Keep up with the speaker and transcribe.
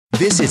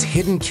This is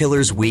Hidden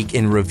Killers Week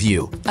in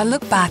Review. A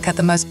look back at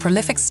the most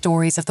prolific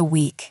stories of the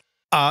week.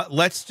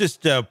 Let's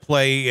just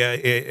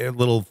play a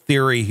little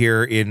theory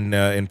here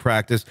in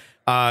practice.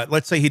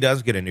 Let's say he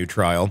does get a new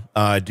trial.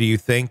 Do you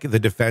think the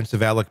defense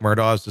of Alec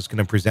Murdaugh is just going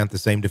to present the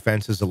same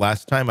defense as the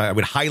last time? I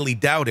would highly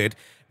doubt it,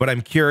 but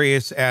I'm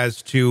curious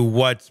as to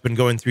what's been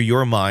going through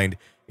your mind.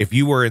 If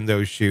you were in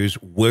those shoes,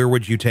 where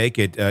would you take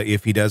it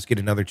if he does get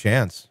another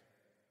chance?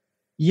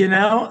 You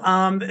know,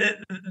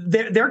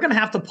 they're going to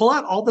have to pull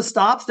out all the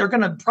stops. They're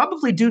going to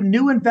probably do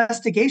new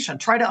investigation,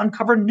 try to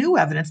uncover new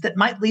evidence that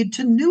might lead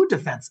to new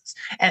defenses.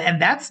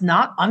 And that's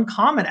not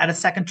uncommon at a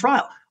second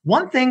trial.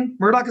 One thing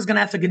Murdaugh is going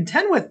to have to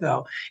contend with,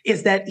 though,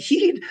 is that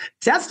he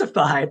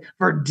testified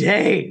for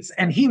days,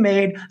 and he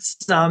made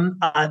some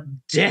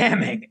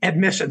damning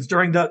admissions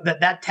during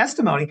that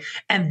testimony,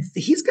 and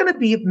he's going to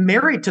be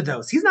married to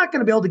those. He's not going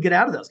to be able to get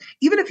out of those.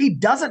 Even if he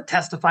doesn't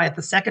testify at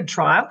the second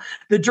trial,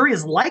 the jury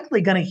is likely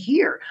going to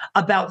hear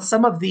about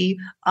some of the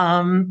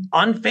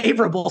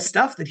unfavorable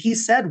stuff that he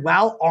said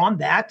while on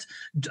that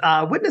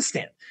witness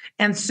stand.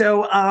 And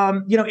so,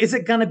 is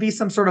it going to be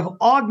some sort of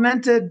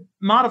augmented,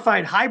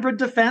 modified hybrid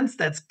defense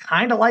that's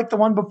kind of like the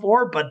one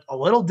before, but a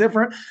little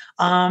different?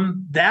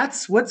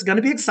 That's what's going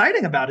to be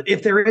exciting about it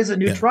if there is a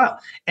new trial.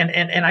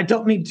 And I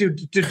don't mean to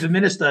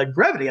diminish the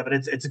gravity of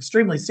it. It's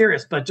extremely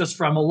serious, but just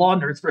from a law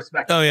nerd's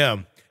perspective. Oh, yeah.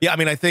 Yeah,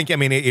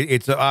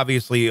 it's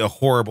obviously a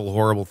horrible,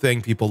 horrible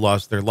thing. People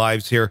lost their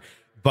lives here.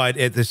 But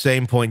at the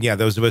same point, yeah,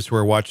 those of us who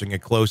are watching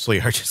it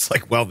closely are just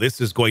like, well, this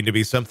is going to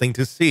be something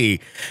to see.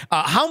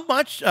 How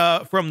much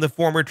from the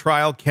former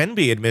trial can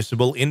be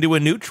admissible into a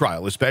new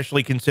trial,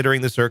 especially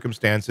considering the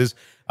circumstances,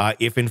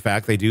 if in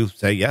fact they do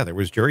say, yeah, there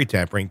was jury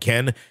tampering?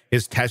 Can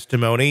his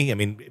testimony,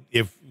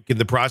 can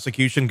the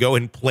prosecution go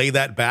and play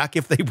that back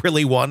if they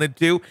really wanted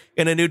to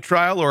in a new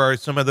trial? Or are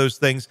some of those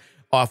things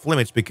off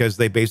limits because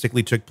they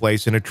basically took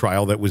place in a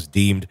trial that was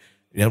deemed,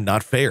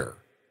 not fair?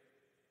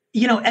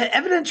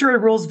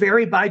 Evidentiary rules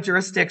vary by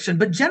jurisdiction,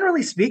 but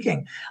generally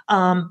speaking,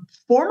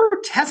 former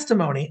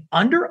testimony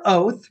under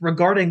oath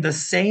regarding the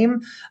same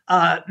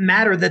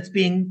matter that's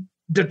being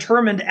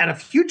determined at a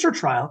future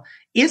trial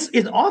is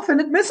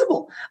often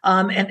admissible.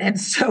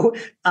 So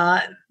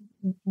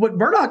what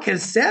Murdaugh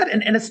has said,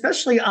 and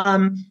especially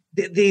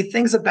the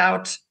things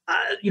about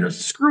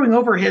screwing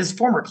over his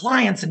former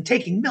clients and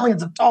taking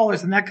millions of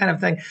dollars and that kind of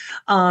thing,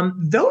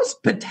 those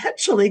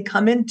potentially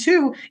come in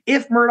too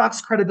if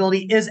Murdaugh's credibility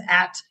is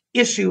at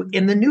issue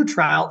in the new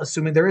trial,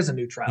 assuming there is a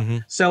new trial. Mm-hmm.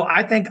 So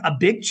I think a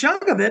big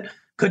chunk of it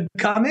could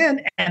come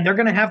in, and they're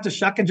going to have to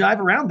shuck and jive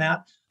around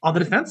that on the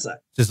defense side.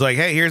 Just like,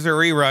 hey, here's a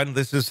rerun.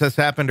 This has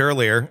happened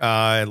earlier.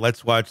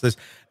 Let's watch this.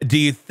 Do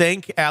you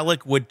think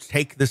Alec would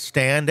take the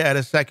stand at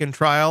a second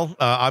trial?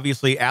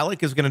 Obviously,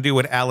 Alec is going to do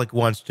what Alec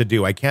wants to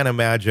do. I can't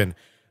imagine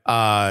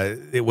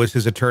it was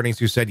his attorneys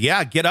who said,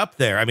 yeah, get up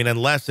there.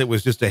 Unless it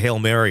was just a Hail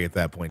Mary at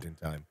that point in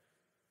time.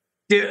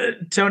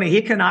 Dude, Tony,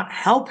 he cannot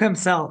help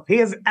himself. He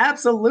is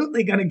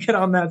absolutely going to get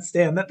on that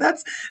stand.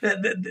 That's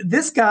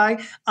this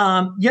guy.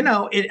 I'm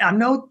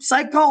no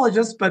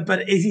psychologist,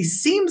 but he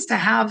seems to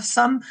have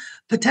some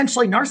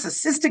potentially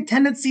narcissistic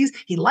tendencies.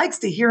 He likes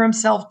to hear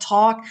himself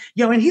talk.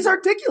 And he's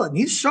articulate, and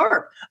he's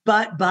sharp.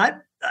 But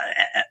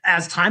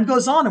as time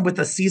goes on, and with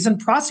a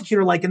seasoned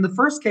prosecutor, like in the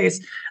first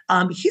case,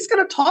 he's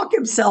going to talk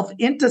himself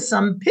into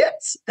some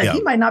pits that he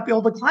might not be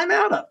able to climb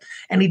out of.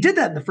 And he did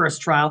that in the first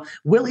trial.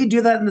 Will he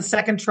do that in the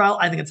second trial?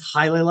 I think it's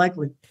highly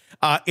likely.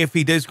 If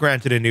he does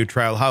granted a new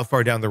trial, how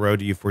far down the road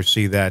do you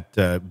foresee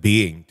that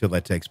being till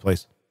that takes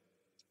place?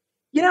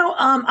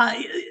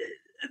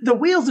 The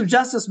wheels of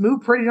justice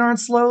move pretty darn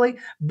slowly.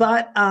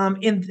 But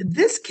in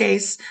this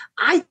case,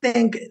 I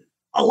think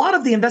a lot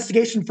of the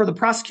investigation for the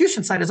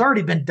prosecution side has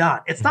already been done.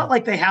 It's not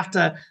like they have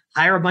to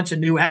hire a bunch of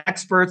new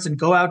experts and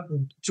go out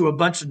to a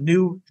bunch of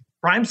new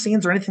crime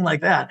scenes or anything like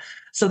that.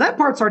 So that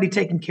part's already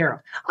taken care of.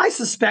 I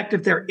suspect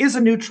if there is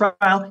a new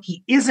trial,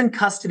 he is in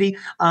custody,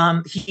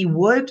 he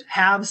would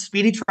have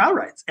speedy trial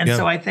rights. And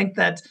so I think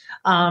that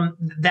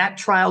that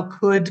trial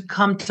could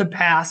come to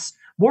pass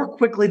more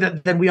quickly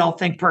than we all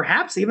think,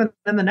 perhaps even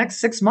in the next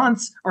 6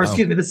 months, or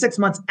the 6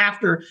 months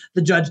after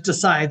the judge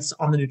decides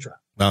on the new trial.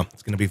 Well,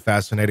 it's going to be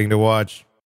fascinating to watch.